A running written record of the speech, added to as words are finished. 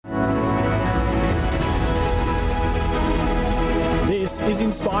This is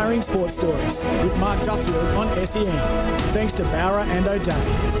Inspiring Sports Stories with Mark Duffield on SEN. Thanks to Bowra and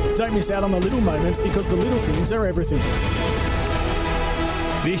O'Day. Don't miss out on the little moments because the little things are everything.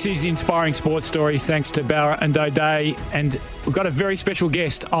 This is Inspiring Sports Stories thanks to Bowra and O'Day, and we've got a very special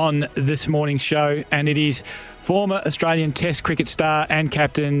guest on this morning's show, and it is former Australian Test cricket star and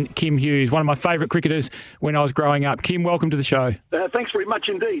captain Kim Hughes, one of my favourite cricketers when I was growing up. Kim, welcome to the show. Thanks very much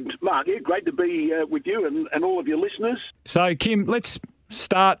indeed, Mark. Yeah, great to be with you and all of your listeners. So, Kim, let's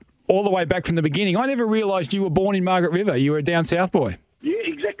start all the way back from the beginning. I never realised you were born in Margaret River. You were a down south boy. Yeah,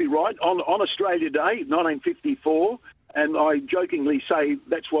 exactly right. On Australia Day, 1954. And I jokingly say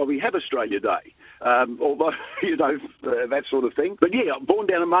that's why we have Australia Day, although, that sort of thing. But yeah, born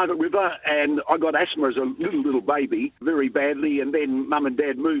down in Margaret River, and I got asthma as a little baby, very badly, and then Mum and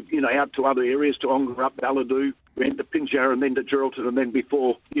Dad moved, out to other areas, to Ongerup, Balladoo, went to Pinjarra and then to Geraldton, and then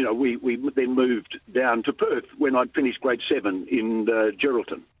before, we then moved down to Perth when I'd finished grade 7 in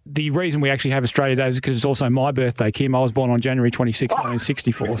Geraldton. The reason we actually have Australia Day is because it's also my birthday, Kim. I was born on January 26,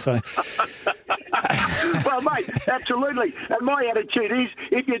 1964, so... Well, mate, absolutely. And my attitude is,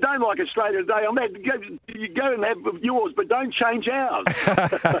 if you don't like Australia Day, you go and have yours, but don't change ours.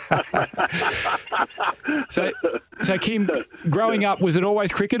 So, Kim, growing up, was it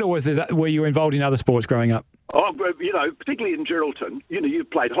always cricket, or were you involved in other sports growing up? Oh, particularly in Geraldton, you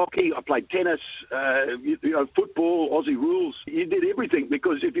played hockey, I played tennis, football, Aussie rules. You did everything,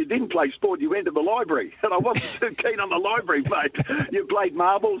 because if you didn't play sport, you went to the library. And I wasn't too keen on the library, mate. You played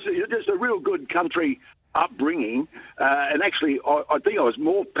marbles. You're just a real good country upbringing, and actually I think I was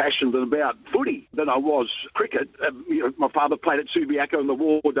more passionate about footy than I was cricket. My father played at Subiaco in the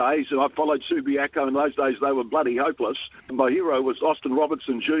war days, and I followed Subiaco. In those days they were bloody hopeless. My hero was Austin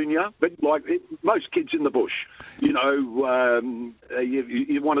Robertson Jr., but like most kids in the bush, you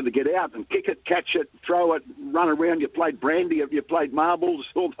wanted to get out and kick it, catch it, throw it, run around. You played brandy, you played marbles,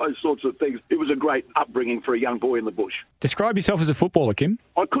 all those sorts of things. It was a great upbringing for a young boy in the bush. Describe yourself as a footballer, Kim.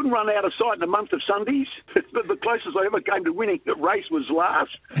 I couldn't run out of sight in a month of Sundays. The closest I ever came to winning a race was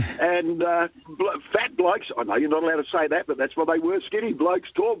last. And fat blokes, I know you're not allowed to say that, but that's what they were, skinny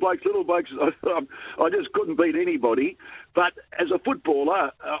blokes, tall blokes, little blokes. I just couldn't beat anybody. But as a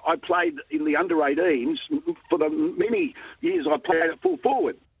footballer, I played in the under-18s. For the many years I played at full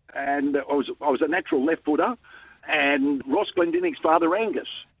forward. And I was a natural left footer. And Ross Glendinnick's father, Angus,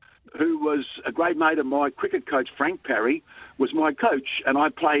 who was a great mate of my cricket coach, Frank Parry, was my coach, and I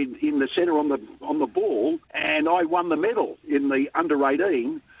played in the centre on the ball, and I won the medal in the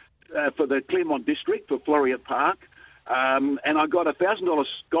under-18 for the Claremont district for Floreat Park, and I got a $1,000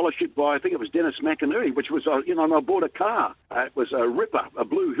 scholarship by, I think it was Dennis McInerney, which was, and I bought a car. It was a Ripper, a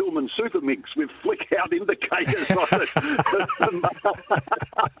blue Hillman Super Mix with flick-out indicators on it.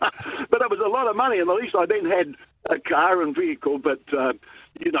 But it was a lot of money, and at least I then had a car and vehicle, but...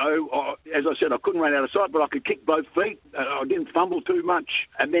 as I said, I couldn't run out of sight, but I could kick both feet. I didn't fumble too much,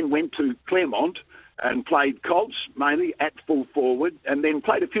 and then went to Claremont and played Colts, mainly at full forward, and then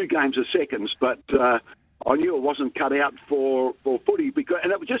played a few games of seconds, but I knew I wasn't cut out for footy,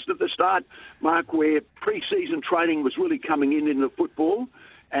 and it was just at the start, Mark, where pre-season training was really coming into football,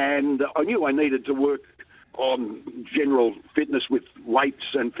 and I knew I needed to work on general fitness with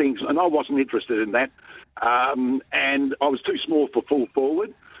weights and things, and I wasn't interested in that. And I was too small for full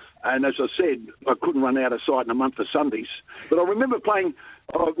forward. And as I said, I couldn't run out of sight in a month of Sundays. But I remember playing,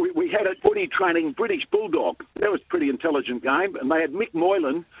 we had a footy training British Bulldog. That was a pretty intelligent game. And they had Mick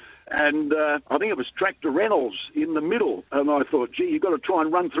Moylan and I think it was Tractor Reynolds in the middle. And I thought, gee, you've got to try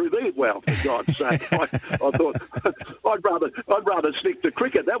and run through these. Well, for God's sake, I thought I'd rather stick to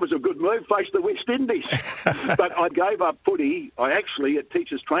cricket. That was a good move, face the West Indies. But I gave up footy. I actually, at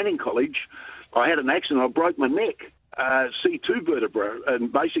Teachers Training College, I had an accident. I broke my neck, C2 vertebra,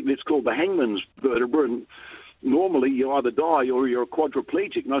 and basically it's called the hangman's vertebra. And normally you either die or you're a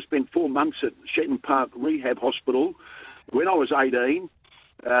quadriplegic. And I spent 4 months at Shetton Park Rehab Hospital when I was 18,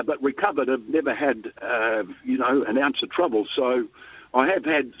 but recovered. I've never had, an ounce of trouble. So I have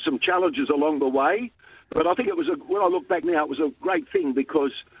had some challenges along the way, but I think it was when I look back now, it was a great thing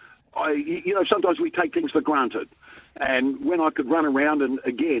because sometimes we take things for granted. And when I could run around, and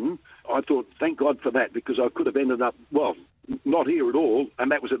again, I thought, thank God for that, because I could have ended up, well, not here at all,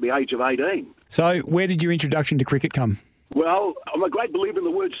 and that was at the age of 18. So where did your introduction to cricket come? Well, I'm a great believer in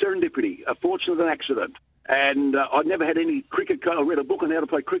the word serendipity, a fortunate accident. And I'd never had any cricket. I read a book on how to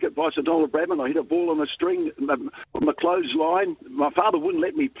play cricket by Sir Donald Bradman. I hit a ball on a string on the clothesline. My father wouldn't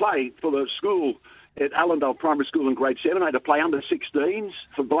let me play for the school at Allendale Primary School in grade 7. I had to play under 16s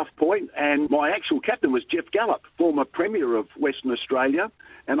for Bluff Point, and my actual captain was Jeff Gallup, former Premier of Western Australia,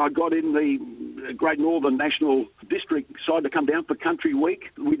 and I got in the Great Northern National District side to come down for Country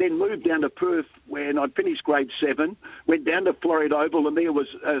Week. We then moved down to Perth when I'd finished grade 7, went down to Florida Oval, and there was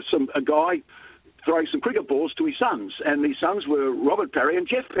a guy throwing some cricket balls to his sons, and his sons were Robert Parry and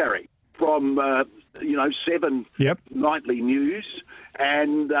Jeff Parry from 7 nightly news,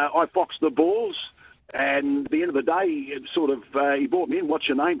 and I foxed the balls. And at the end of the day, he brought me in. What's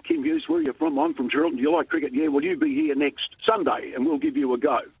your name? Kim Hughes. Where are you from? I'm from Geraldton. Do you like cricket? Yeah, well, you be here next Sunday and we'll give you a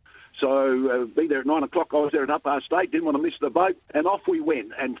go. So be there at 9 o'clock. I was there at Upper State, didn't want to miss the boat, and off we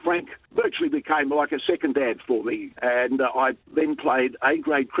went. And Frank virtually became like a second dad for me. And I then played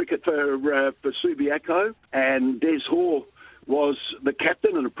A-grade cricket for Subiaco, and Des Hall was the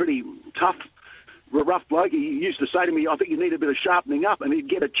captain and a pretty tough, rough bloke. He used to say to me, I think you need a bit of sharpening up, and he'd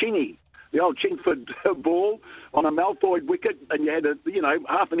get a chingy. The old Chingford ball on a Malfoy wicket, and you had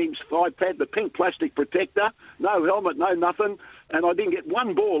half an inch thigh pad, the pink plastic protector, no helmet, no nothing, and I didn't get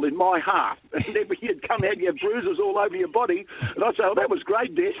one ball in my half. And then you'd come out, you had bruises all over your body, and I'd say, "Oh, that was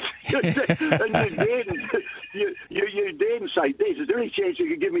great, Des." And you dared say, "Des, is there any chance you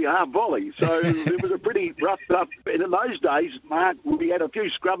could give me a half volley?" So it was a pretty rough stuff. And in those days, Mark, we had a few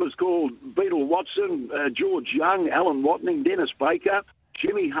scrubbers called Beetle Watson, George Young, Alan Watning, Dennis Baker,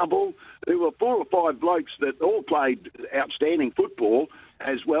 Jimmy Hubble. There were 4 or 5 blokes that all played outstanding football,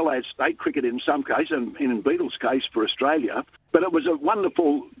 as well as state cricket in some case, and in Beetle's case for Australia. But it was a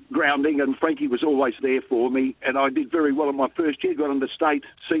wonderful grounding, and Frankie was always there for me, and I did very well in my first year, got on the state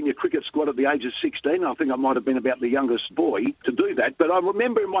senior cricket squad at the age of 16. I think I might have been about the youngest boy to do that. But I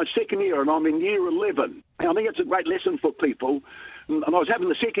remember in my second year, and I'm in year 11, and I think it's a great lesson for people, and I was having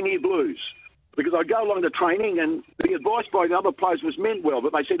the second year blues, because I'd go along to training, and the advice by the other players was meant well,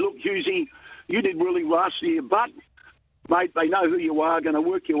 but they said, "Look, Hughesy, you did really last year, but, mate, they know who you are, going to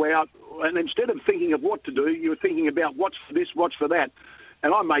work you out." And instead of thinking of what to do, you were thinking about what's for this, what's for that.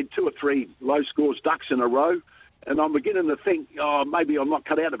 And I made 2 or 3 low scores ducks in a row, and I'm beginning to think, maybe I'm not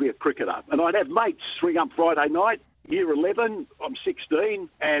cut out to be a cricketer. And I'd have mates ring up Friday night, year 11, I'm 16,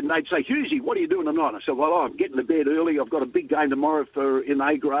 and they'd say, "Hughesy, what are you doing tonight?" I said, "Well, I'm getting to bed early. I've got a big game tomorrow in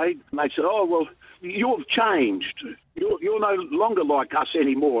A grade." And they said, "Oh, well, you've changed. You're no longer like us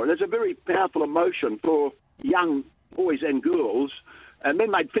anymore." And it's a very powerful emotion for young boys and girls. And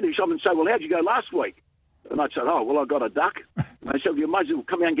then they'd finish off and say, "Well, how'd you go last week?" And I'd say, "Oh, well, I got a duck." And they said, "Well, you might as well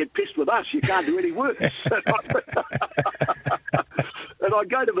come out and get pissed with us. You can't do any worse." And I'd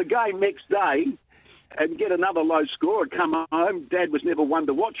go to the game next day and get another low score. I'd come home. Dad was never one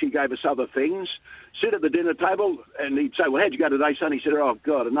to watch. He gave us other things. Sit at the dinner table, and he'd say, "Well, how'd you go today, son?" He said, "Oh,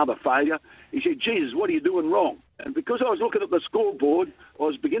 God, another failure." He said, "Jesus, what are you doing wrong?" And because I was looking at the scoreboard, I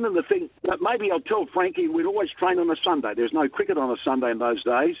was beginning to think that maybe I'll tell Frankie we'd always train on a Sunday. There's no cricket on a Sunday in those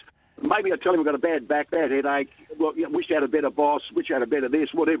days. Maybe I'll tell him I've got a bad back, bad headache, well, wish I had a better boss, wish I had a better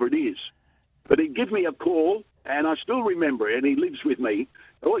this, whatever it is. But he'd give me a call, and I still remember it, and he lives with me.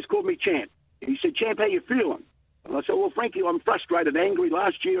 He always called me Champ. He said, "Champ, how you feeling?" And I said, "Well, Frankie, I'm frustrated, angry.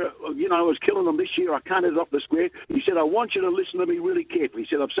 Last year, I was killing them. This year, I can't hit it off the square." He said, "I want you to listen to me really carefully." He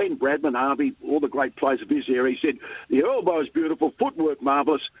said, "I've seen Bradman, Harvey, all the great players of his era." He said, "The elbow is beautiful, footwork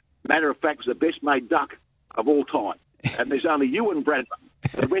marvellous. Matter of fact, it's the best-made duck of all time. And there's only you and Bradman.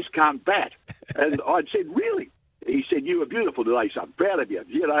 The rest can't bat." And I'd said, "Really?" He said, "You were beautiful today, son. Proud of you."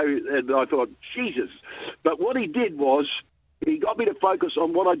 And I thought, Jesus. But what he did was, he got me to focus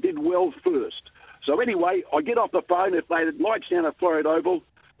on what I did well first. So anyway, I get off the phone. If they had lights down at Florida Oval,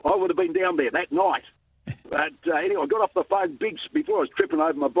 I would have been down there that night. But anyway, I got off the phone before I was tripping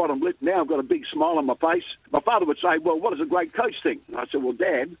over my bottom lip. Now I've got a big smile on my face. My father would say, "Well, what does a great coach think?" And I said, "Well,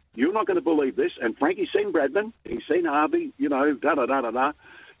 Dad, you're not going to believe this." And Frankie's seen Bradman. He's seen Harvey, da-da-da-da-da.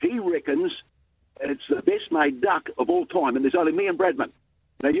 He reckons it's the best-made duck of all time, and there's only me and Bradman.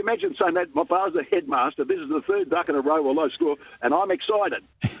 Now, you imagine saying that. My father's the headmaster. This is the 3rd duck in a row or low score, and I'm excited.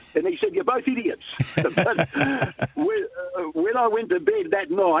 And he said, "You're both idiots." But when I went to bed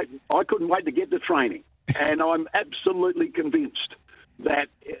that night, I couldn't wait to get to training. And I'm absolutely convinced that,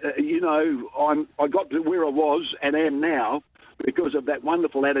 I got to where I was and am now because of that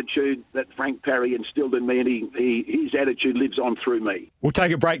wonderful attitude that Frank Parry instilled in me, and his attitude lives on through me. We'll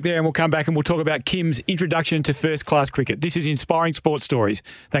take a break there and we'll come back and we'll talk about Kim's introduction to first-class cricket. This is Inspiring Sports Stories.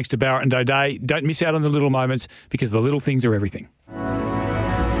 Thanks to Barrett and O'Day. Don't miss out on the little moments, because the little things are everything.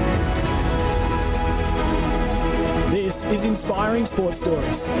 This is Inspiring Sports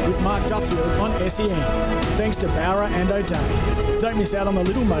Stories with Mark Duffield on SEN. Thanks to Barra and O'Day. Don't miss out on the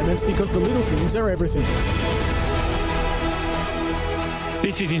little moments, because the little things are everything.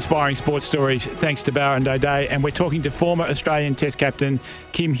 This is Inspiring Sports Stories, thanks to Barra and O'Day, and we're talking to former Australian Test captain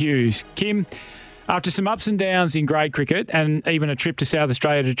Kim Hughes. Kim, after some ups and downs in grade cricket and even a trip to South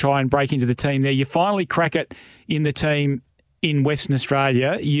Australia to try and break into the team there, you finally crack it in the team in Western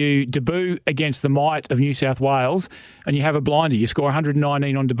Australia. You debut against the might of New South Wales and you have a blinder. You score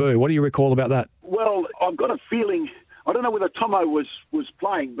 119 on debut. What do you recall about that? Well, I've got a feeling, I don't know whether Tomo was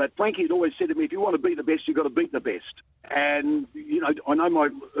playing, but Frankie had always said to me, if you want to beat the best, you've got to beat the best. And, you know, I know my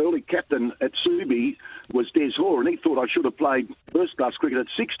early captain at Subi was Des Hoare, and he thought I should have played first-class cricket at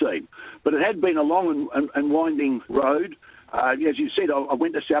 16. But it had been a long and winding road. As you said, I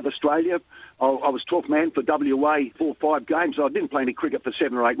went to South Australia. I was 12th man for WA 4 or 5 games. I didn't play any cricket for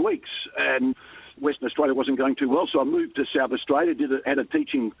 7 or 8 weeks. And Western Australia wasn't going too well, so I moved to South Australia, had a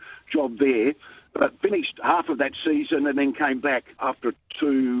teaching job there, but finished half of that season and then came back after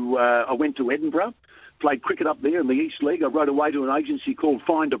I went to Edinburgh, played cricket up there in the East League. I wrote away to an agency called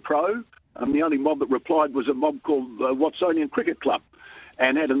Find a Pro. The only mob that replied was a mob called Watsonian Cricket Club,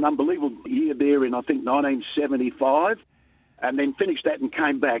 and had an unbelievable year there in, I think, 1975, and then finished that and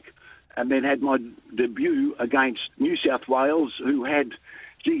came back, and then had my debut against New South Wales, who had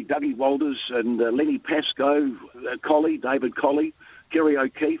Dougie Walters and Lenny Pascoe, David Colley, Kerry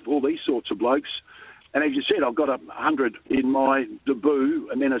O'Keefe, all these sorts of blokes. And as you said, I've got 100 in my debut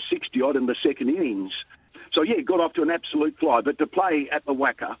and then a 60-odd in the second innings. So, yeah, got off to an absolute fly. But to play at the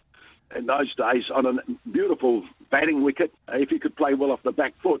Wacker in those days on a beautiful batting wicket, if you could play well off the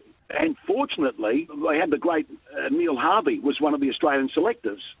back foot. And fortunately, they had the great Neil Harvey was one of the Australian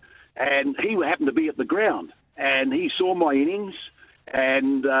selectors. And he happened to be at the ground. And he saw my innings.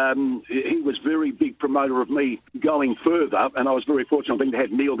 And he was very big promoter of me going further, and I was very fortunate to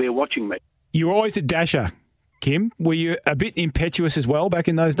have Neil there watching me. You were always a dasher, Kim. Were you a bit impetuous as well back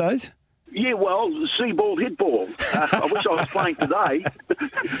in those days? Yeah, well, see ball, hit ball. I wish I was playing today.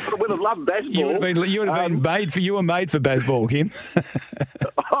 I would have loved baseball. You were made for baseball, Kim.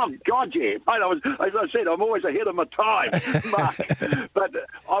 Oh, God, yeah. Mate, as I said, I'm always ahead of my time, Mark. But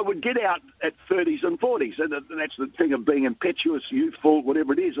I would get out at 30s and 40s, and that's the thing of being impetuous, youthful,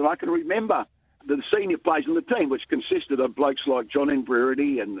 whatever it is. And I can remember the senior players in the team, which consisted of blokes like John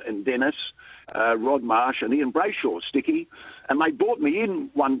Inverity and Dennis, Rod Marsh and Ian Brayshaw, Sticky, and they brought me in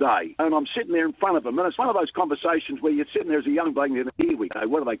one day, and I'm sitting there in front of them, and it's one of those conversations where you're sitting there as a young bloke and here we go,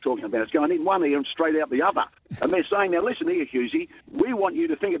 what are they talking about? It's going in one ear and straight out the other. And they're saying, now listen here, Hughesy, we want you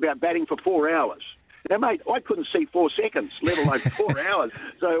to think about batting for 4 hours. Now, mate, I couldn't see 4 seconds, let alone 4 hours.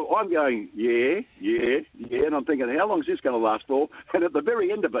 So I'm going, yeah, and I'm thinking, how long is this going to last for? And at the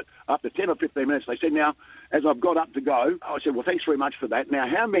very end of it, after 10 or 15 minutes, they said, now, as I've got up to go, I said, well, thanks very much for that. Now,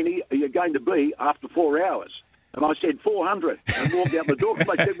 how many are you going to be after 4 hours? And I said 400 and walked out the door. They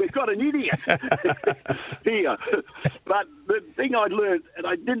said, we've got an idiot here. But the thing I learned, and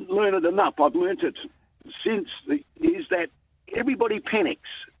I didn't learn it enough, I've learnt it since, is that everybody panics.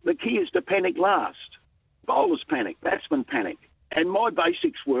 The key is to panic last. Bowlers panic, batsmen panic. And my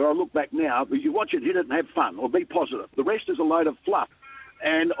basics were, I look back now, you watch it, hit it and have fun, or be positive. The rest is a load of fluff.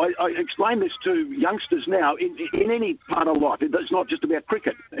 And I explain this to youngsters now in any part of life. It's not just about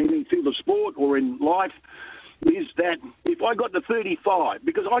cricket, in any field of sport or in life, is that if I got to 35,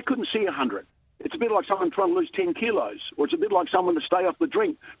 because I couldn't see 100, it's a bit like someone trying to lose 10 kilos, or it's a bit like someone to stay off the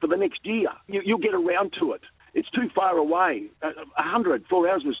drink for the next year. You'll get around to it. It's too far away. 100, 4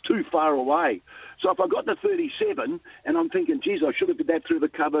 hours was too far away. So if I got to 37 and I'm thinking, geez, I should have put that through the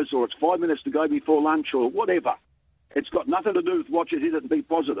covers, or it's 5 minutes to go before lunch, or whatever. It's got nothing to do with watch it, hit it, and be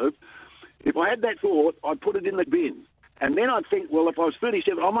positive. If I had that thought, I'd put it in the bin. And then I'd think, well, if I was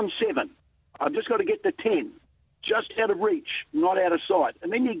 37, I'm on 7. I've just got to get to 10. Just out of reach, not out of sight.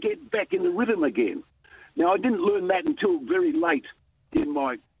 And then you get back in the rhythm again. Now, I didn't learn that until very late in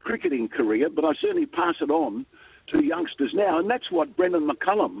my cricketing career, but I certainly pass it on to youngsters now. And that's what Brendan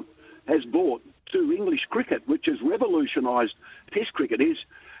McCullum has brought to English cricket, which has revolutionised Test cricket, is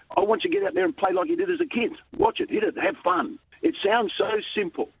I want you to get out there and play like you did as a kid. Watch it, hit it, have fun. It sounds so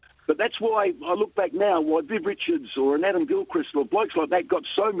simple. But that's why I look back now, why Viv Richards or an Adam Gilchrist or blokes like that got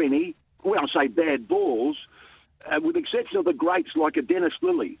so many, well, I say bad balls, with the exception of the greats like a Dennis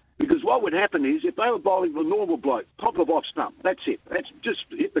Lilly. Because what would happen is, if they were bowling the normal bloke, top of off stump, that's it. That's just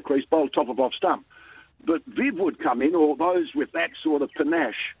hit the crease, bowl top of off stump. But Viv would come in, or those with that sort of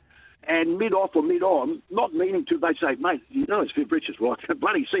panache, and mid-off or mid-on, not meaning to, they'd say, mate, you know it's Viv Richards, right?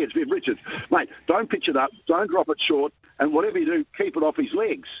 Bloody see it's Viv Richards. Mate, don't pitch it up, don't drop it short, and whatever you do, keep it off his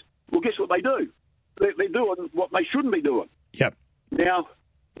legs. Well, guess what they do? They're doing what they shouldn't be doing. Yep. Now,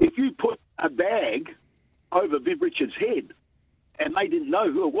 if you put a bag over Viv Richards' head and they didn't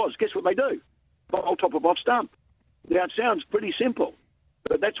know who it was, guess what they do? Bowl top of off stump. Now, it sounds pretty simple,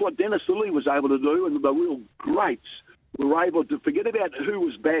 But that's what Dennis Lilly was able to do, and the real greats were able to forget about who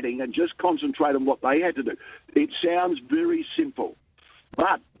was batting and just concentrate on what they had to do. It sounds very simple,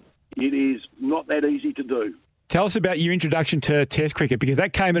 but it is not that easy to do. Tell us about your introduction to Test cricket, because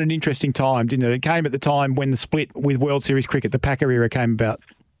that came at an interesting time, didn't it? It came at the time when the split with World Series cricket, the Packer era, came about.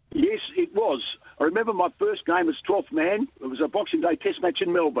 Yes, it was. I remember my first game as 12th man. It was a Boxing Day Test match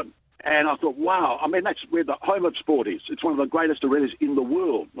in Melbourne. And I thought, wow, I mean, that's where the home of sport is. It's one of the greatest arenas in the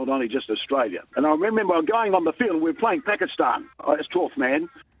world, not only just Australia. And I remember going on the field, and we were playing Pakistan as 12th man,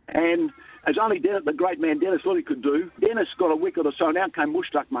 and as only the great man Dennis Lilly could do, Dennis got a wicket or so, and out came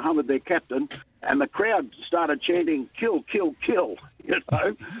Mushtaq Mohammed, their captain, and the crowd started chanting, kill, kill, kill, you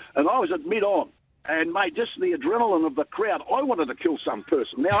know, and I was at mid-on. And, mate, just the adrenaline of the crowd, I wanted to kill some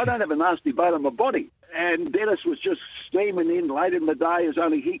person. Now, I don't have a nasty bone in my body. And Dennis was just steaming in late in the day as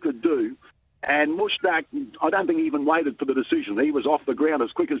only he could do. And Mushtaq, I don't think he even waited for the decision. He was off the ground as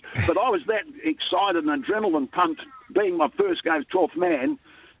quick as... But I was that excited and adrenaline pumped, being my first game as 12th man,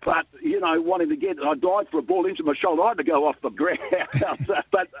 but, you know, wanting to get... I dived for a ball into my shoulder. I had to go off the ground.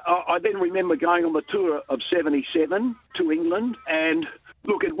 But I then remember going on the tour of 77 to England, and,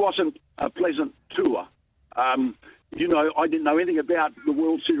 look, it wasn't a pleasant tour. You know, I didn't know anything about the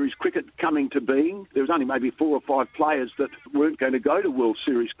World Series cricket coming to being. There was only maybe 4 or 5 players that weren't going to go to World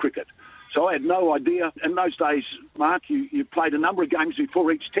Series cricket. So I had no idea. In those days, Mark, you played a number of games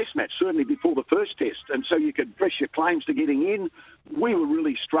before each test match, certainly before the first test, and so you could press your claims to getting in. We were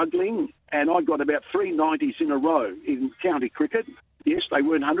really struggling, and I got about 3 90s in a row in county cricket. Yes, they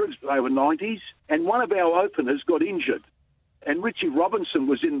weren't hundreds, but they were 90s. And one of our openers got injured. And Richie Robinson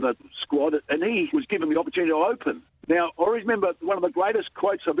was in the squad, and he was given the opportunity to open. Now, I remember one of the greatest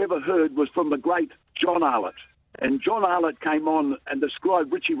quotes I've ever heard was from the great John Arlott. And John Arlott came on and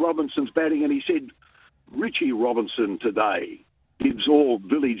described Richie Robinson's batting, and he said, Richie Robinson today gives all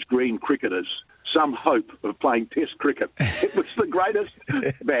village green cricketers some hope of playing Test cricket. It was the greatest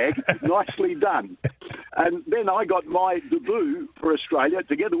bag. Nicely done. And then I got my debut for Australia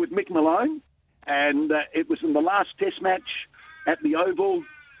together with Mick Malone, and it was in the last Test match at the Oval.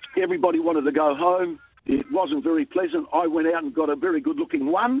 Everybody wanted to go home. It wasn't very pleasant. I went out and got a very good-looking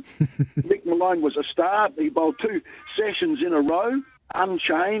one. Mick Malone was a star. He bowled 2 sessions in a row,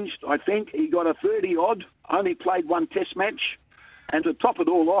 unchanged, I think. He got a 30-odd, only played 1 Test match. And to top it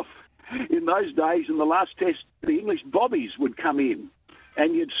all off, in those days, in the last Test, the English bobbies would come in,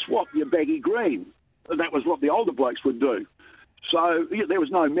 and you'd swap your baggy green. That was what the older blokes would do. So there was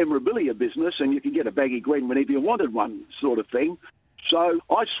no memorabilia business, and you could get a baggy green whenever you wanted one, sort of thing. So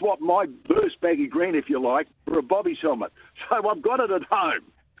I swapped my burst baggy green, if you like, for a Bobby's helmet. So I've got it at home.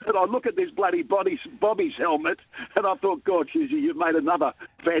 And I look at this bloody Bobby's helmet, and I thought, God, Hughes, you've made another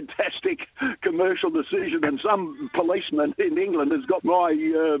fantastic commercial decision, and some policeman in England has got my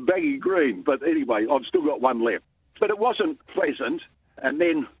baggy green. But anyway, I've still got one left. But it wasn't pleasant. And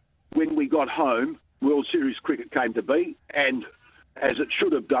then when we got home, World Series cricket came to be, and as it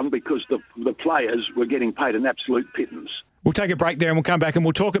should have done, because the players were getting paid an absolute pittance. We'll take a break there and we'll come back and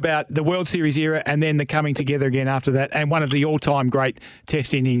we'll talk about the World Series era and then the coming together again after that, and one of the all-time great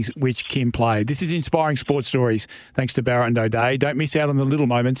Test innings which Kim played. This is Inspiring Sports Stories, thanks to Barrett and O'Day. Don't miss out on the little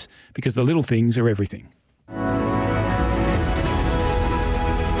moments, because the little things are everything.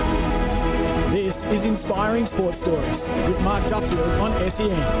 This is Inspiring Sports Stories with Mark Duffield on SEN.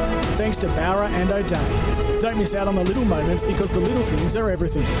 Thanks to Barra and O'Day. Don't miss out on the little moments, because the little things are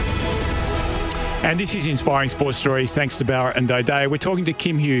everything. And this is Inspiring Sports Stories, thanks to Barrett and O'Day. We're talking to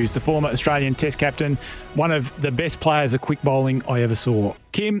Kim Hughes, the former Australian Test captain, one of the best players of quick bowling I ever saw.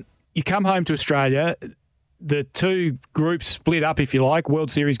 Kim, you come home to Australia. The 2 groups split up, if you like. World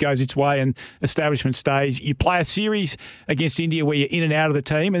Series goes its way and establishment stays. You play a series against India where you're in and out of the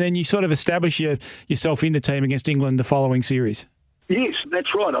team, and then you sort of establish yourself in the team against England the following series. Yes, that's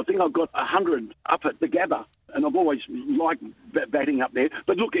right. I think I've got 100 up at the Gabba, and I've always liked batting up there.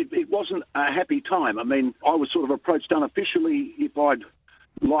 But look, it wasn't a happy time. I mean, I was sort of approached unofficially if I'd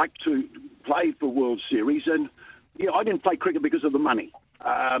like to play for World Series, and I didn't play cricket because of the money.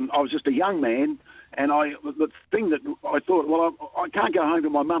 I was just a young man, and the thing that I thought, well, I can't go home to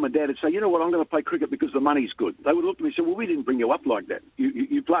my mum and dad and say, you know what, I'm going to play cricket because the money's good. They would look at me and say, well, we didn't bring you up like that.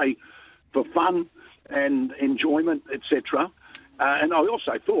 You play for fun and enjoyment, etc. And I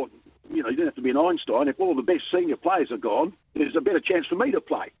also thought, you didn't have to be an Einstein. If all the best senior players are gone, there's a better chance for me to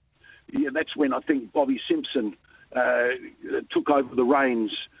play. Yeah, that's when I think Bobby Simpson took over the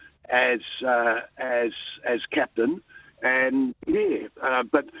reins as captain, And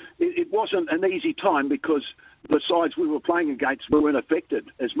but it wasn't an easy time because the sides we were playing against weren't affected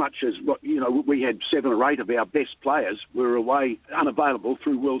as much as we had 7 or 8 of our best players were away, unavailable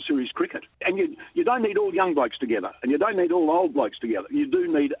through World Series cricket. And you don't need all young blokes together, and you don't need all old blokes together. You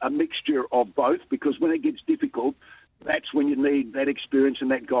do need a mixture of both, because when it gets difficult, that's when you need that experience and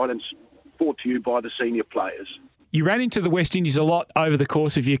that guidance brought to you by the senior players. You ran into the West Indies a lot over the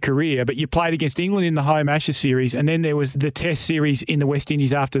course of your career, but you played against England in the Home Ashes series, and then there was the Test series in the West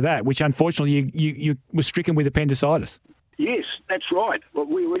Indies after that, which unfortunately you were stricken with appendicitis. Yes, that's right. Well,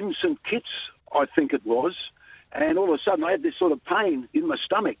 we were in St Kitts, I think it was, and all of a sudden I had this sort of pain in my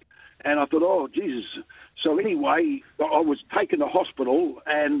stomach, and I thought, oh, Jesus. So anyway, I was taken to hospital,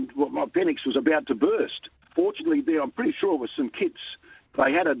 and my appendix was about to burst. Fortunately, there, I'm pretty sure it was St Kitts,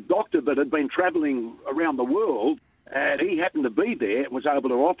 they had a doctor that had been travelling around the world, and he happened to be there and was able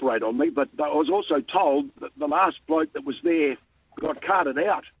to operate on me. But I was also told that the last bloke that was there got carted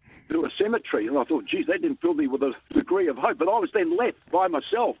out to a cemetery. And I thought, geez, that didn't fill me with a degree of hope. But I was then left by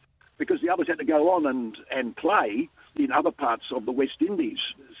myself because the others had to go on and play in other parts of the West Indies.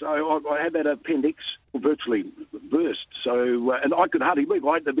 So I had that appendix virtually burst. So and I could hardly move.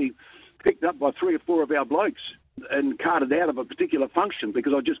 I had to be picked up by 3 or 4 of our blokes and carted out of a particular function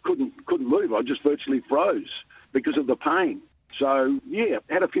because I just couldn't move. I just virtually froze because of the pain. So, yeah,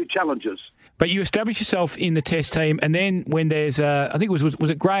 had a few challenges. But you established yourself in the Test team, and then when there's, I think was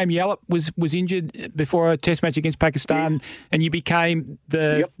it Graham Yallop was injured before a Test match against Pakistan, and you became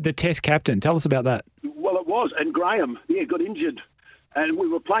the Test captain. Tell us about that. Well, it was, and Graham, got injured. And we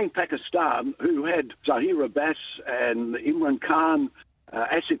were playing Pakistan, who had Zahir Abbas and Imran Khan,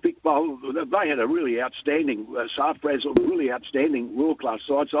 Asif Iqbal. They had a really outstanding, Sarfraz, a really outstanding world-class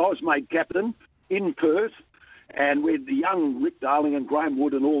side. So I was made captain in Perth, and with the young Rick Darling and Graham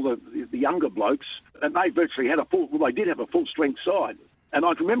Wood and all the younger blokes, and they virtually had they did have a full-strength side. And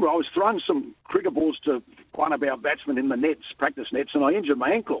I can remember I was throwing some cricket balls to one of our batsmen in the nets, practice nets, and I injured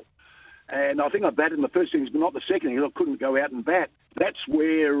my ankle. And I think I batted in the first innings, but not the second innings. I couldn't go out and bat. That's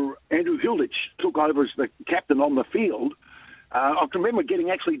where Andrew Hilditch took over as the captain on the field. I can remember getting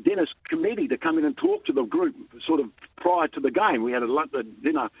actually Dennis Committee to come in and talk to the group sort of prior to the game. We had a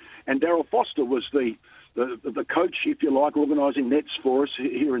dinner, and Darryl Foster was the coach, if you like, organising nets for us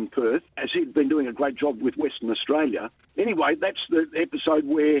here in Perth, as he'd been doing a great job with Western Australia. Anyway, that's the episode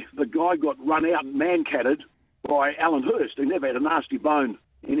where the guy got run out and man-catted by Alan Hurst, who never had a nasty bone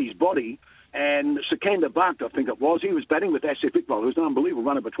in his body. And Sikander Bark, I think it was, he was batting with Asif Iqbal, who was an unbelievable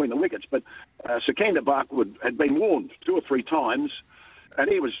runner between the wickets. But Sikander Bark had been warned 2 or 3 times,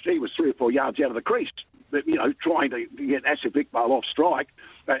 and he was 3 or 4 yards out of the crease, trying to get Asif Iqbal off strike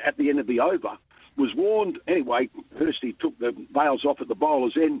at the end of the over. Was warned. Anyway, Hursty took the bails off at the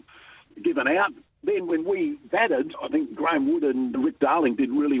bowler's end, given out. Then when we batted, I think Graham Wood and Rick Darling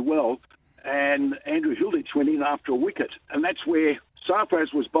did really well, and Andrew Hilditch went in after a wicket. And that's where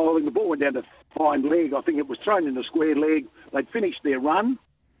Sarfraz was bowling. The ball went down to fine leg. I think it was thrown in the square leg. They'd finished their run,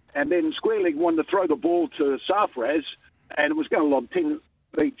 and then square leg wanted to throw the ball to Sarfraz, and it was going to lob 10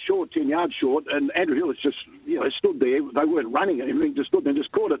 feet short, 10 yards short, and Andrew Hilditch just, stood there. They weren't running or anything, just stood there and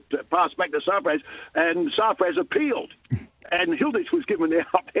just caught it, passed back to Sarfraz, and Sarfraz appealed. And Hilditch was given their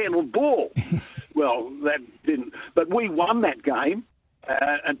up-handled ball. Well, that didn't. But we won that game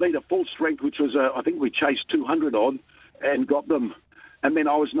and beat a full strength, which was, I think we chased 200 odd and got them. And then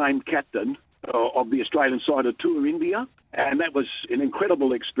I was named captain of the Australian side of Tour India. And that was an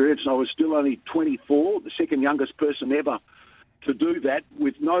incredible experience. I was still only 24, the second youngest person ever to do that,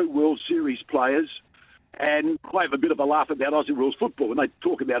 with no World Series players. And I have a bit of a laugh about Aussie rules football when they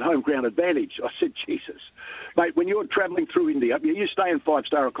talk about home ground advantage. I said, Jesus, mate, when you're travelling through India, you stay in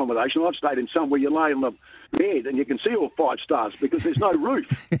 5-star accommodation. I've stayed in some where you lay on the bed and you can see all 5 stars because there's no roof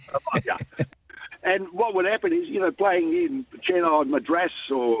above you. And what would happen is, playing in Chennai, Madras,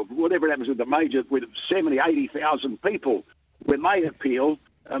 or whatever happens with the major, with 70, 80,000 people, when they appeal,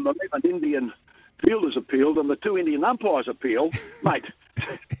 and the 11 Indian fielders appealed and the 2 Indian umpires appeal, mate,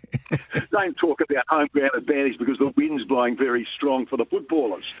 don't talk about home ground advantage because the wind's blowing very strong for the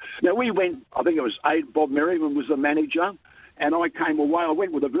footballers. Now, we went, I think it was Bob Merriman was the manager, and I came away. I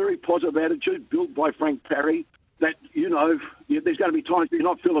went with a very positive attitude built by Frank Parry that, there's going to be times you're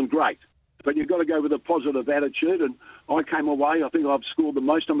not feeling great, but you've got to go with a positive attitude. And I came away, I think I've scored the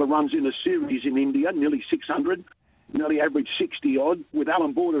most number of runs in a series in India, nearly 600. Nearly averaged 60-odd, with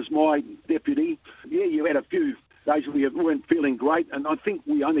Alan Board as my deputy. Yeah, you had a few days where you weren't feeling great, and I think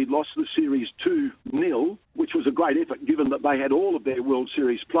we only lost the series 2-0, which was a great effort, given that they had all of their World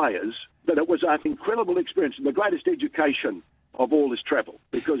Series players. But it was an incredible experience, and the greatest education of all is travel.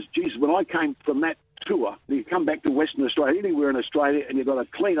 Because, geez, when I came from that tour. You come back to Western Australia, anywhere in Australia, and you've got a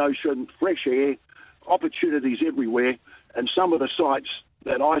clean ocean, fresh air, opportunities everywhere. And some of the sites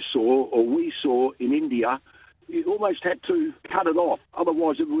that I saw or we saw in India, you almost had to cut it off.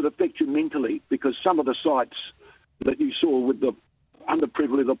 Otherwise, it would affect you mentally, because some of the sites that you saw with the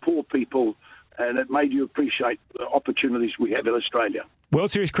underprivileged, the poor people, and it made you appreciate the opportunities we have in Australia.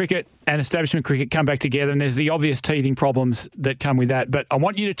 World Series cricket and establishment cricket come back together, and there's the obvious teething problems that come with that. But I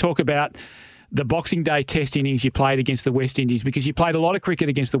want you to talk about the Boxing Day Test innings you played against the West Indies, because you played a lot of cricket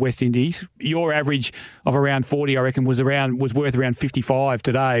against the West Indies. Your average of around 40, I reckon, was worth around 55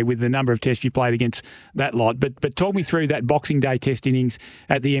 today with the number of tests you played against that lot. But talk me through that Boxing Day Test innings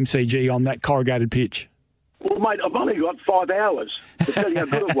at the MCG on that corrugated pitch. Well, mate, I've only got 5 hours to tell you how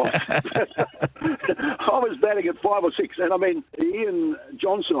good it was. I was batting at 5 or 6, and I mean, Ian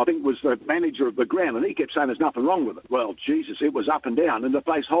Johnson, I think, was the manager of the ground, and he kept saying there's nothing wrong with it. Well, Jesus, it was up and down. And the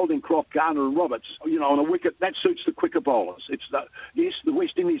place Holding-Croft, Garner and Roberts, on a wicket, that suits the quicker bowlers. Yes, the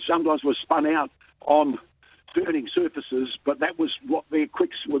West Indies sometimes was spun out on turning surfaces, but that was what their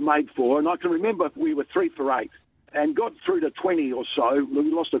quicks were made for. And I can remember we were 3 for 8. And got through to 20 or so.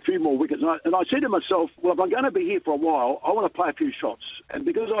 We lost a few more wickets. And I said to myself, well, if I'm going to be here for a while, I want to play a few shots. And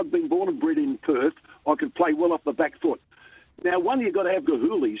because I've been born and bred in Perth, I could play well off the back foot. Now, you've got to have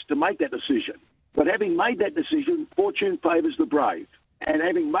Gahulis to make that decision. But having made that decision, fortune favours the brave. And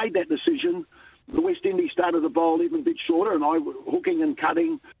having made that decision, the West Indies started to bowl even a bit shorter, and I was hooking and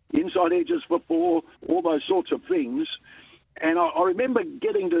cutting, inside edges for 4, all those sorts of things. And I remember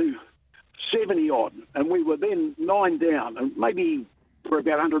getting to 70 odd, and we were then 9 down, and maybe for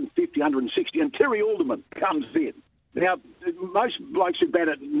about 150, 160, and Terry Alderman comes in. Now, most blokes who bat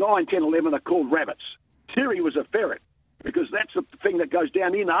at 9, 10, 11 are called rabbits. Terry was a ferret, because that's the thing that goes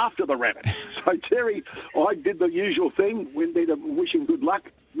down in after the rabbit. So Terry, I did the usual thing, went there to wish him good luck.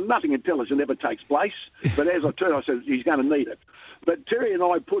 Nothing intelligent ever takes place, but as I turned, I said, he's going to need it. But Terry and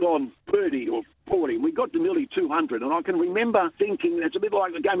I put on 30 or 40. We got to nearly 200, and I can remember thinking, it's a bit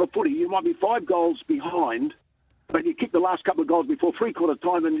like a game of footy. You might be 5 goals behind, but you kick the last couple of goals before three-quarter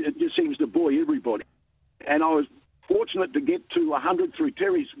time, and it just seems to buoy everybody. And I was fortunate to get to 100 through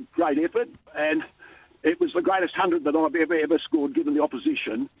Terry's great effort, and it was the greatest 100 that I've ever scored, given the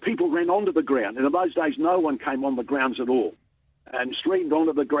opposition. People ran onto the ground, and in those days, no one came on the grounds at all, and streamed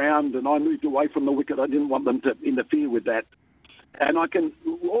onto the ground, and I moved away from the wicket. I didn't want them to interfere with that. And I can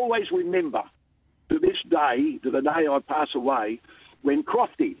always remember, to this day, to the day I pass away, when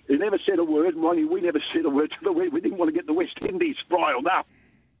Crofty, who never said a word, mind you, we never said a word, we didn't want to get the West Indies riled up,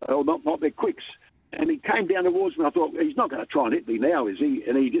 or not their quicks. And he came down towards me, and I thought, he's not going to try and hit me now, is he?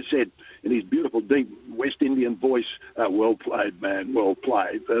 And he just said, in his beautiful, deep West Indian voice, well played, man, well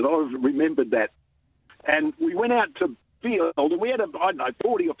played. And I remembered that. And we went out to field, and we had,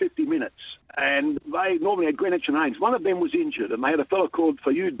 40 or 50 minutes, and they normally had Greenwich and Haynes. One of them was injured, and they had a fellow called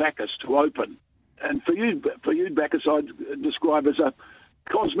Fayud Bacchus to open. And Fayud Bacchus I'd describe as a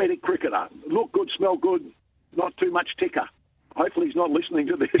cosmetic cricketer. Look good, smell good, not too much ticker. Hopefully he's not listening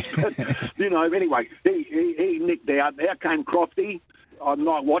to this, but, anyway, he nicked out. Out came Crofty, I'm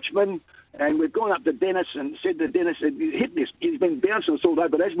night watchman, and we've gone up to Dennis and said to Dennis, hit this. He's been bouncing us all day,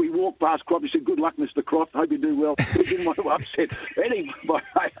 but as we walked past Croft, he said, good luck, Mr. Croft. Hope you do well. He didn't want to upset. Anyway,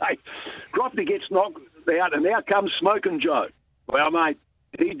 Crofty gets knocked out, and out comes Smoking Joe. Well, mate,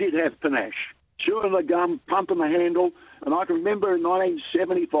 he did have panache. Chewing the gum, pumping the handle. And I can remember in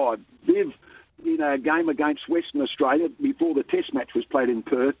 1975, Viv, in a game against Western Australia before the Test match was played in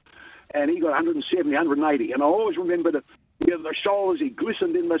Perth, and he got 170, 180. And I always remember the shoulders, he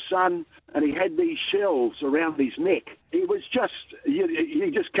glistened in the sun, and he had these shells around his neck. He was just,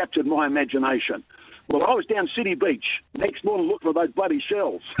 he just captured my imagination. Well, I was down City Beach next morning looking for those bloody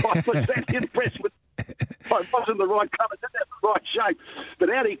shells. I was that impressed with I wasn't the right colour, didn't have the right shape.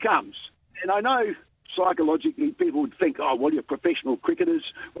 But out he comes. And I know psychologically people would think, oh, well, you're professional cricketers.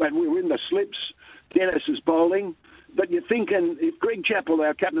 When we were in the slips, Dennis is bowling. But you're thinking, if Greg Chappell,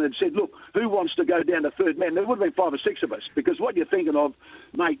 our captain, had said, look, who wants to go down to third man, there would have been 5 or 6 of us. Because what you're thinking of,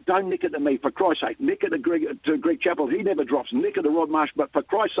 mate, don't nick it to me, for Christ's sake. Nick it to Greg Chappell. He never drops. Nick it to Rod Marsh. But for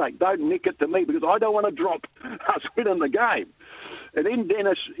Christ's sake, don't nick it to me, because I don't want to drop us winning the game. And then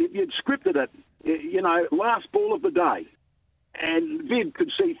Dennis, you'd scripted it, last ball of the day. And Viv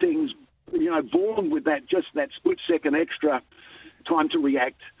could see things, born with that split-second extra time to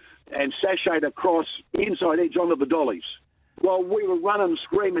react, and sashayed across inside edge onto the dollies. Well, we were running,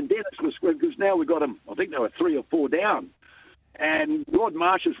 screaming. Dennis was screaming, because now we got them, I think they were 3 or 4 down. And Rod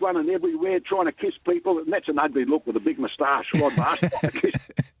Marsh is running everywhere, trying to kiss people, and that's an ugly look with a big moustache, Rod Marsh.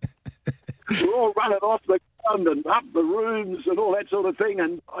 We're all running off the around and up the rooms and all that sort of thing.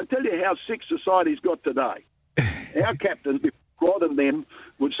 And I tell you how sick society's got today. Our captains, Rod and them,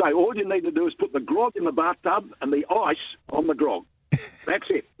 would say, all you need to do is put the grog in the bathtub and the ice on the grog. That's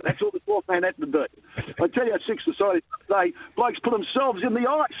it. That's all the 12th man had to do. I tell you how sick society today, blokes put themselves in the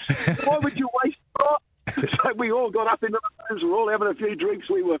ice. Why would you waste time? So we all got up into the rooms, we were all having a few drinks.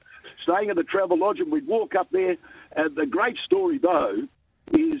 We were staying at the Travel Lodge and we'd walk up there. The great story, though,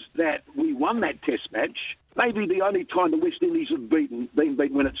 is that we won that test match. Maybe the only time the West Indies have been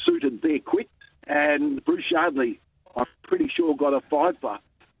beaten when it suited their quit. And Bruce Yardley, I'm pretty sure, got a fiver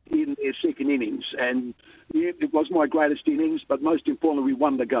in their second innings. And yeah, it was my greatest innings, but most importantly, we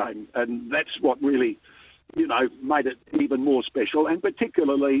won the game. And that's what really, made it even more special, and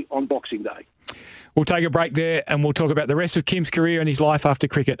particularly on Boxing Day. We'll take a break there and we'll talk about the rest of Kim's career and his life after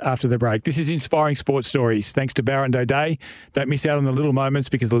cricket after the break. This is Inspiring Sports Stories. Thanks to Barra and O'Day. Don't miss out on the little moments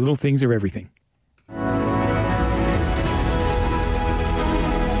because the little things are everything.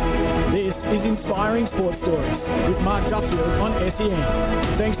 This is Inspiring Sports Stories with Mark Duffield on SEN.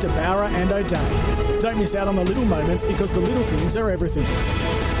 Thanks to Barra and O'Day. Don't miss out on the little moments because the little things are everything.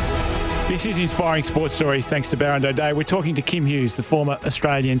 This is Inspiring Sports Stories, thanks to Barra and O'Day. We're talking to Kim Hughes, the former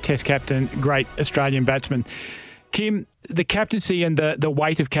Australian Test captain, great Australian batsman. Kim, the captaincy and the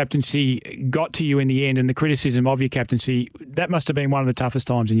weight of captaincy got to you in the end, and the criticism of your captaincy, that must have been one of the toughest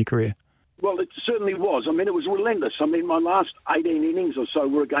times in your career. Well, it certainly was. I mean, it was relentless. I mean, my last 18 innings or so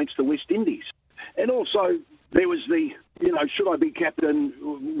were against the West Indies. And also there was the, should I be captain,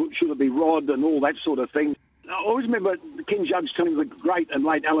 should it be Rod, and all that sort of thing. I always remember Ken Judge telling the great and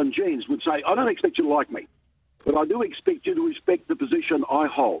late Alan Jeans would say, I don't expect you to like me, but I do expect you to respect the position I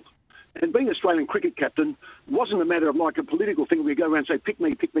hold. And being Australian cricket captain wasn't a matter of like a political thing where you go around and say, pick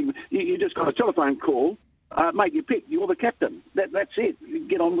me, pick me. You just got a telephone call, mate, you pick, you're the captain. That's it. You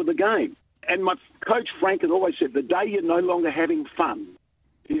get on with the game. And my coach, Frank, had always said, the day you're no longer having fun,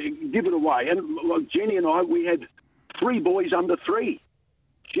 give it away. And like Jenny and I, we had 3 boys under 3.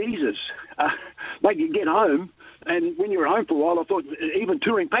 Jesus. Mate, you get home, and when you're at home for a while, I thought even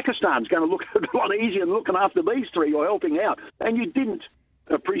touring Pakistan's going to look a lot easier than looking after these 3 or helping out. And you didn't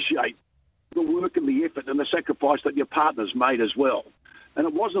appreciate the work and the effort and the sacrifice that your partners made as well. And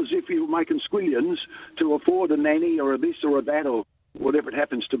it wasn't as if you were making squillions to afford a nanny or a this or a that or whatever it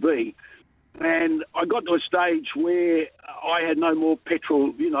happens to be. And I got to a stage where I had no more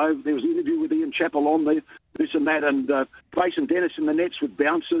petrol. There was an interview with Ian Chappell on there, this and that, and facing Dennis in the nets with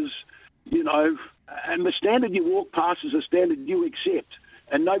bouncers, and the standard you walk past is a standard you accept,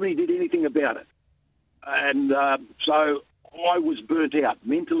 and nobody did anything about it. And so I was burnt out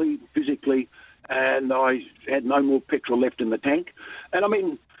mentally, physically, and I had no more petrol left in the tank. And I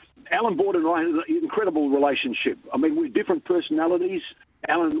mean, Alan Board and I had an incredible relationship. I mean, we're different personalities.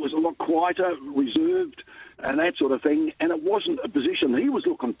 Alan was a lot quieter, reserved, and that sort of thing. And it wasn't a position he was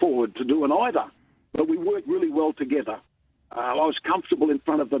looking forward to doing either. But we worked really well together. I was comfortable in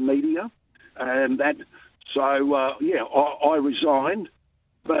front of the media, and that. So, I resigned.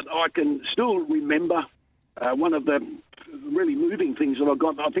 But I can still remember one of the really moving things that I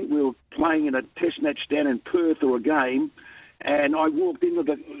got. I think we were playing in a test match down in Perth or a game, and I walked into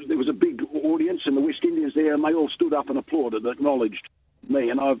there was a big audience and the West Indians there, and they all stood up and applauded, acknowledged me,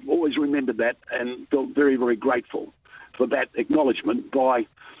 and I've always remembered that and felt very, very grateful for that acknowledgement by,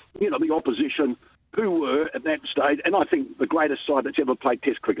 the opposition who were at that stage, and I think the greatest side that's ever played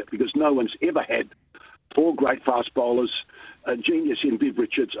Test cricket, because no one's ever had 4 great fast bowlers, a genius in Viv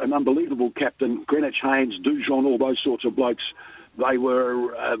Richards, an unbelievable captain, Greenwich Haynes, Dujon, all those sorts of blokes. They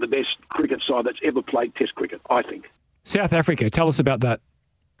were the best cricket side that's ever played Test cricket, I think. South Africa, tell us about that.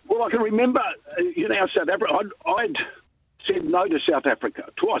 Well, I can remember, South Africa, I'd said no to South Africa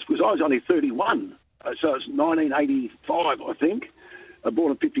twice because I was only 31. So it's 1985, I think.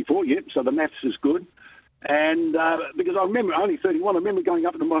 Born in 54, so the maths is good. And because I remember only 31, I remember going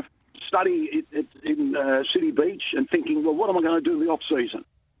up to my study in City Beach and thinking, well, what am I going to do in the off-season?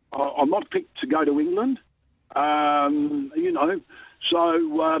 I'm not picked to go to England, so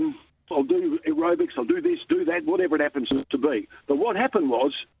I'll do aerobics, I'll do this, do that, whatever it happens to be. But what happened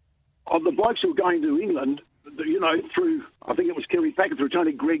was, of the blokes who were going to England, through, I think it was Kerry Packer, through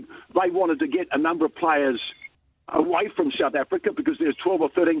Tony Gregg, they wanted to get a number of players away from South Africa because there's 12 or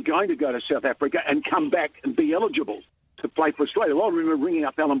 13 going to go to South Africa and come back and be eligible to play for Australia. Well, I remember ringing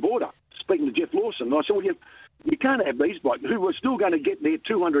up Alan Border, speaking to Jeff Lawson, and I said, well, you can't have these blokes who were still going to get their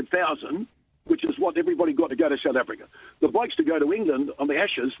 200,000, which is what everybody got to go to South Africa. The blokes to go to England on the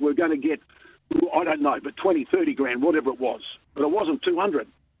Ashes were going to get, I don't know, but 20, 30 grand, whatever it was. But it wasn't 200.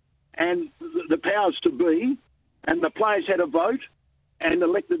 And the powers to be and the players had a vote, and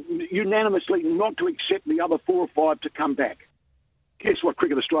elected unanimously not to accept the other 4 or 5 to come back. Guess what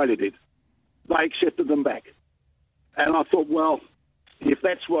Cricket Australia did? They accepted them back. And I thought, well, if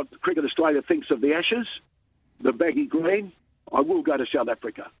that's what Cricket Australia thinks of the Ashes, the baggy green, I will go to South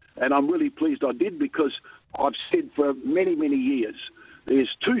Africa. And I'm really pleased I did, because I've said for many, many years, there's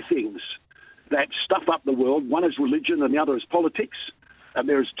 2 things that stuff up the world. One is religion and the other is politics. And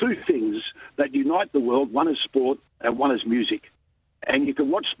there's 2 things that unite the world. One is sport and one is music. And you can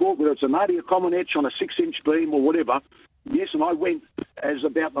watch sport, whether it's a Nadia Comaneci on a 6-inch beam or whatever. Yes, and I went as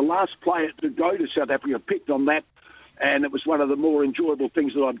about the last player to go to South Africa, picked on that, and it was one of the more enjoyable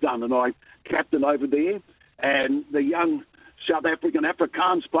things that I've done. And I captained over there, and the young South African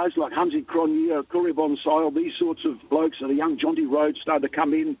Afrikaans players like Hansi Cronje, Corey von Seil, these sorts of blokes, and the young Jonty Rhodes started to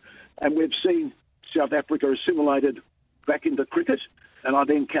come in, and we've seen South Africa assimilated back into cricket. And I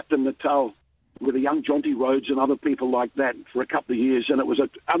then captained Natal with a young Jonty Rhodes and other people like that for a couple of years, and it was an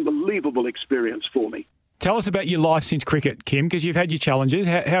unbelievable experience for me. Tell us about your life since cricket, Kim, because you've had your challenges.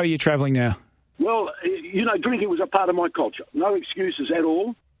 How are you travelling now? Well, drinking was a part of my culture. No excuses at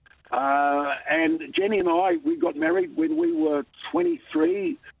all. And Jenny and I, we got married when we were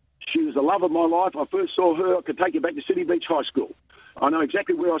 23. She was the love of my life. I first saw her, I could take you back to City Beach High School. I know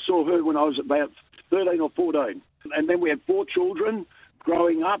exactly where I saw her when I was about 13 or 14. And then we had 4 children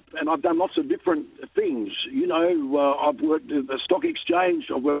growing up, and I've done lots of different things. I've worked at the stock exchange,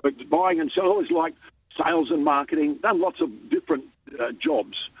 I've worked buying and selling, always liked sales and marketing, done lots of different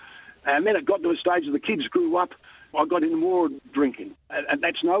jobs. And then it got to a stage that the kids grew up, I got into more drinking. And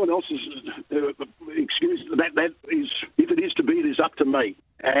that's no one else's excuse. That is, if it is to be, it is up to me.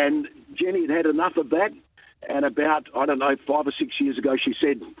 And Jenny had enough of that. And about, 5 or 6 years ago, she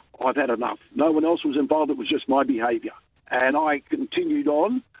said, I've had enough. No one else was involved. It was just my behaviour. And I continued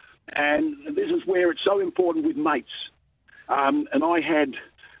on. And this is where it's so important with mates. And I had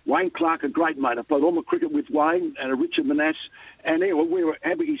Wayne Clark, a great mate. I played all my cricket with Wayne and Richard Manass. And anyway, we were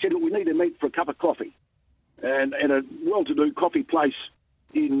happy. He said, look, we need to meet for a cup of coffee. And at a well-to-do coffee place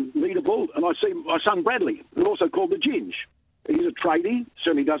in Leederville. And I see my son Bradley, who's also called the Ginge. He's a tradie,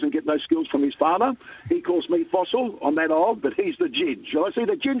 certainly doesn't get those skills from his father. He calls me Fossil, I'm that old, but he's the Ginge. I see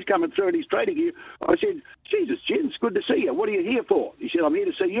the Ginge coming through and he's trading here. I said, Jesus, Ginge, good to see you. What are you here for? He said, I'm here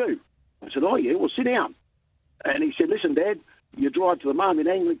to see you. I said, oh, yeah, well, sit down. And he said, listen, Dad, you drive to the Marmot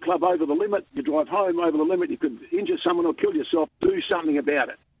Angling Club over the limit, you drive home over the limit, you could injure someone or kill yourself, do something about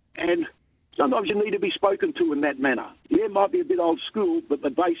it. And sometimes you need to be spoken to in that manner. Yeah, it might be a bit old school, but the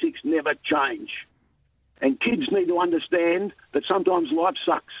basics never change. And kids need to understand that sometimes life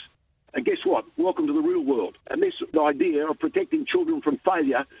sucks. And guess what? Welcome to the real world. And this idea of protecting children from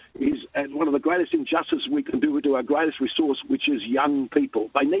failure is one of the greatest injustices we can do to our greatest resource, which is young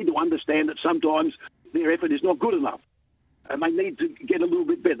people. They need to understand that sometimes their effort is not good enough. And they need to get a little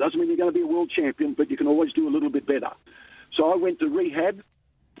bit better. Doesn't mean you're going to be a world champion, but you can always do a little bit better. So I went to rehab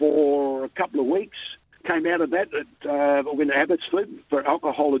for a couple of weeks, came out of that went to Abbotsford for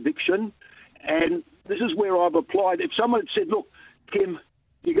alcohol addiction. And this is where I've applied. If someone had said, look, Kim,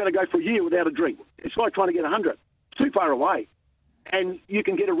 you've got to go for a year without a drink. It's like trying to get 100. It's too far away. And you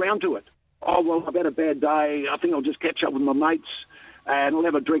can get around to it. Oh, well, I've had a bad day. I think I'll just catch up with my mates and I'll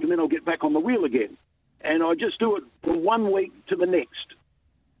have a drink and then I'll get back on the wheel again. And I just do it from 1 week to the next.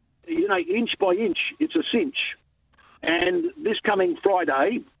 Inch by inch, it's a cinch. And this coming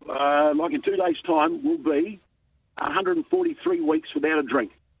Friday, like in 2 days' time, will be 143 weeks without a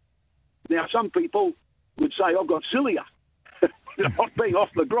drink. Now, some people would say, I've got cilia, not being off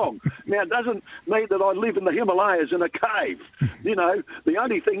the grog. Now, it doesn't mean that I live in the Himalayas in a cave. The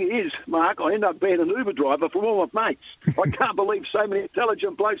only thing is, Mark, I end up being an Uber driver for all my mates. I can't believe so many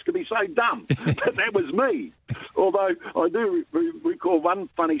intelligent blokes could be so dumb. But that was me. Although I do recall one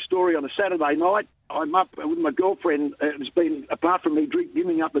funny story on a Saturday night. I'm up with my girlfriend. It's been, apart from me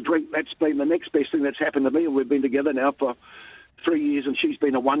giving up the drink, that's been the next best thing that's happened to me. We've been together now for 3 years, and she's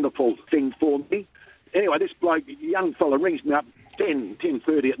been a wonderful thing for me. Anyway, this bloke, young fella, rings me up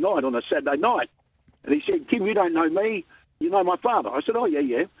 10:30 at night on a Saturday night. And he said, Kim, you don't know me. You know my father. I said, oh,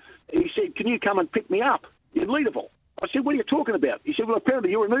 yeah. He said, can you come and pick me up in Leederville? I said, what are you talking about? He said, well,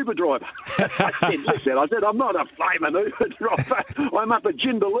 apparently you're an Uber driver. I said, listen, I'm not a famous Uber driver. I'm up at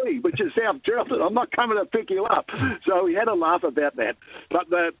Jindalee, which is South Geraldton. I'm not coming to pick you up. So we had a laugh about that. But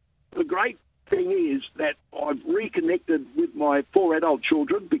the great thing is that I've reconnected with my 4 adult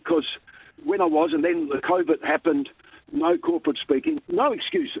children, because when I was, and then the COVID happened, no corporate speaking, no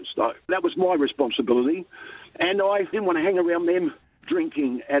excuses though. That was my responsibility. And I didn't want to hang around them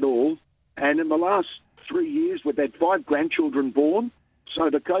drinking at all. And in the last 3 years, we've had 5 grandchildren born. So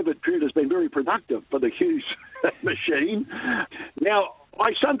the COVID period has been very productive for the Hughes machine. Now,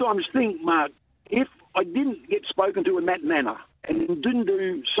 I sometimes think, Mark, if I didn't get spoken to in that manner and didn't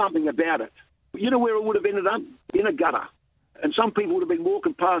do something about it, you know where it would have ended up? In a gutter. And some people would have been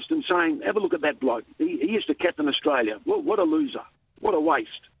walking past and saying, have a look at that bloke. He used to captain Australia. Well, what a loser. What a waste.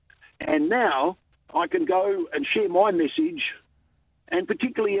 And now I can go and share my message, and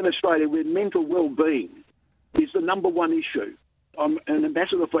particularly in Australia where mental well-being is the number one issue. I'm an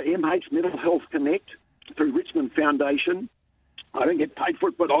ambassador for MH, Mental Health Connect, through Richmond Foundation. I don't get paid for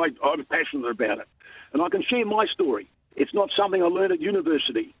it, but I'm passionate about it. And I can share my story. It's not something I learned at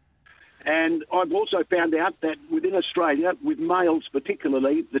university. And I've also found out that within Australia, with males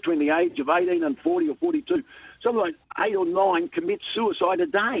particularly, between the age of 18 and 40 or 42, something like 8 or 9 commit suicide a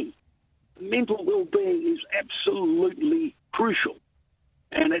day. Mental well-being is absolutely crucial.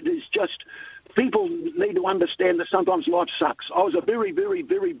 And it is just, people need to understand that sometimes life sucks. I was a very, very,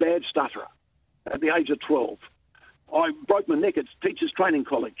 very bad stutterer at the age of 12. I broke my neck at Teachers Training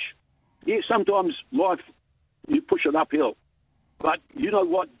College. Yeah, sometimes life, you push it uphill. But you know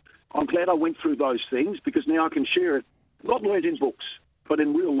what? I'm glad I went through those things because now I can share it, not learned in books, but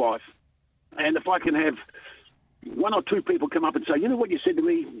in real life. And if I can have 1 or 2 people come up and say, you know what you said to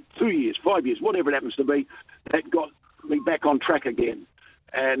me 2 years, 5 years, whatever it happens to be, that got me back on track again.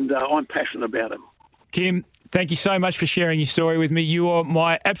 And I'm passionate about it. Kim, thank you so much for sharing your story with me. You are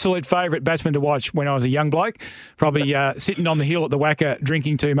my absolute favourite batsman to watch when I was a young bloke, probably sitting on the hill at the Wacker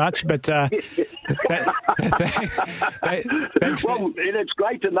drinking too much. But thanks. Well, and it's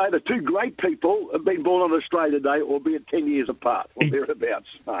great to know that 2 great people have been born on Australia Day, albeit 10 years apart or thereabouts,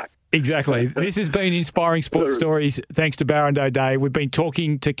 Mark. Exactly. This has been Inspiring Sports Stories thanks to Barra and O'Day. We've been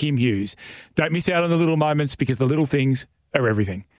talking to Kim Hughes. Don't miss out on the little moments because the little things are everything.